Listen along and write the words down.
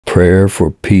prayer for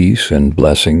peace and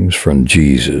blessings from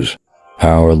Jesus,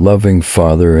 our loving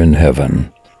Father in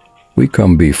heaven. We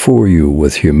come before you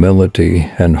with humility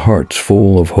and hearts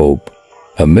full of hope.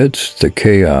 Amidst the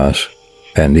chaos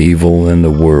and evil in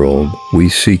the world, we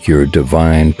seek your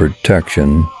divine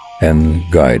protection and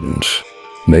guidance.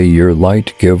 May your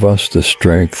light give us the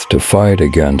strength to fight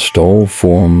against all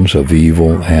forms of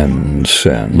evil and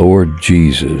sin. Lord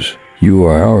Jesus, you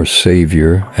are our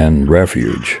Savior and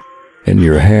refuge. In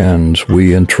your hands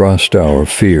we entrust our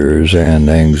fears and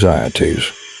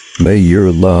anxieties. May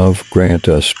your love grant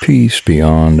us peace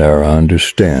beyond our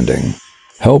understanding.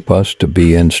 Help us to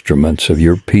be instruments of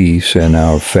your peace in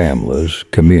our families,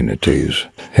 communities,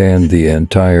 and the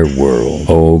entire world.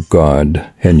 O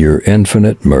God, in your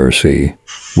infinite mercy,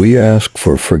 we ask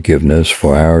for forgiveness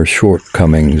for our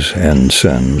shortcomings and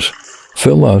sins.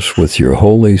 Fill us with your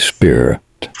Holy Spirit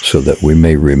so that we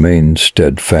may remain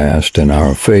steadfast in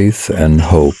our faith and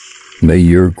hope. May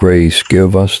your grace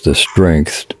give us the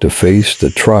strength to face the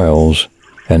trials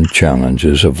and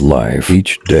challenges of life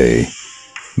each day.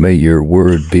 May your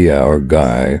word be our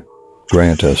guide.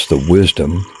 Grant us the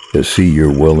wisdom to see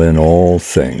your will in all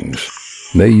things.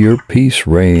 May your peace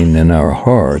reign in our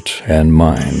hearts and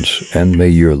minds, and may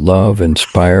your love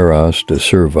inspire us to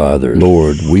serve others.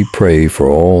 Lord, we pray for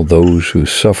all those who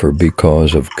suffer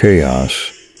because of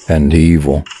chaos and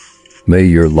evil. May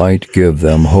your light give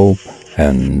them hope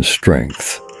and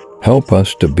strength. Help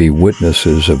us to be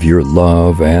witnesses of your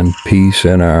love and peace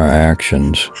in our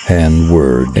actions and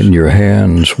words. In your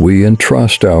hands we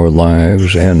entrust our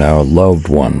lives and our loved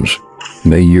ones.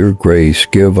 May your grace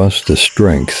give us the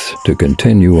strength to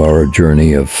continue our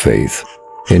journey of faith.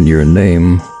 In your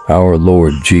name, our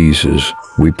Lord Jesus,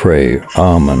 we pray.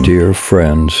 Amen. Dear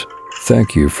friends,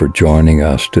 thank you for joining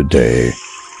us today.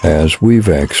 As we've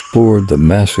explored the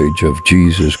message of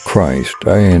Jesus Christ,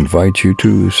 I invite you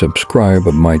to subscribe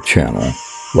to my channel,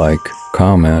 like,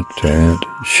 comment, and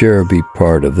share. Be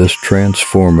part of this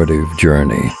transformative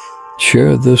journey.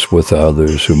 Share this with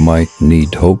others who might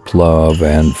need hope, love,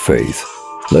 and faith.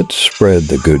 Let's spread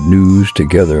the good news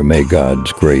together. May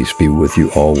God's grace be with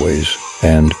you always,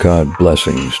 and God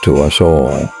blessings to us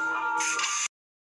all.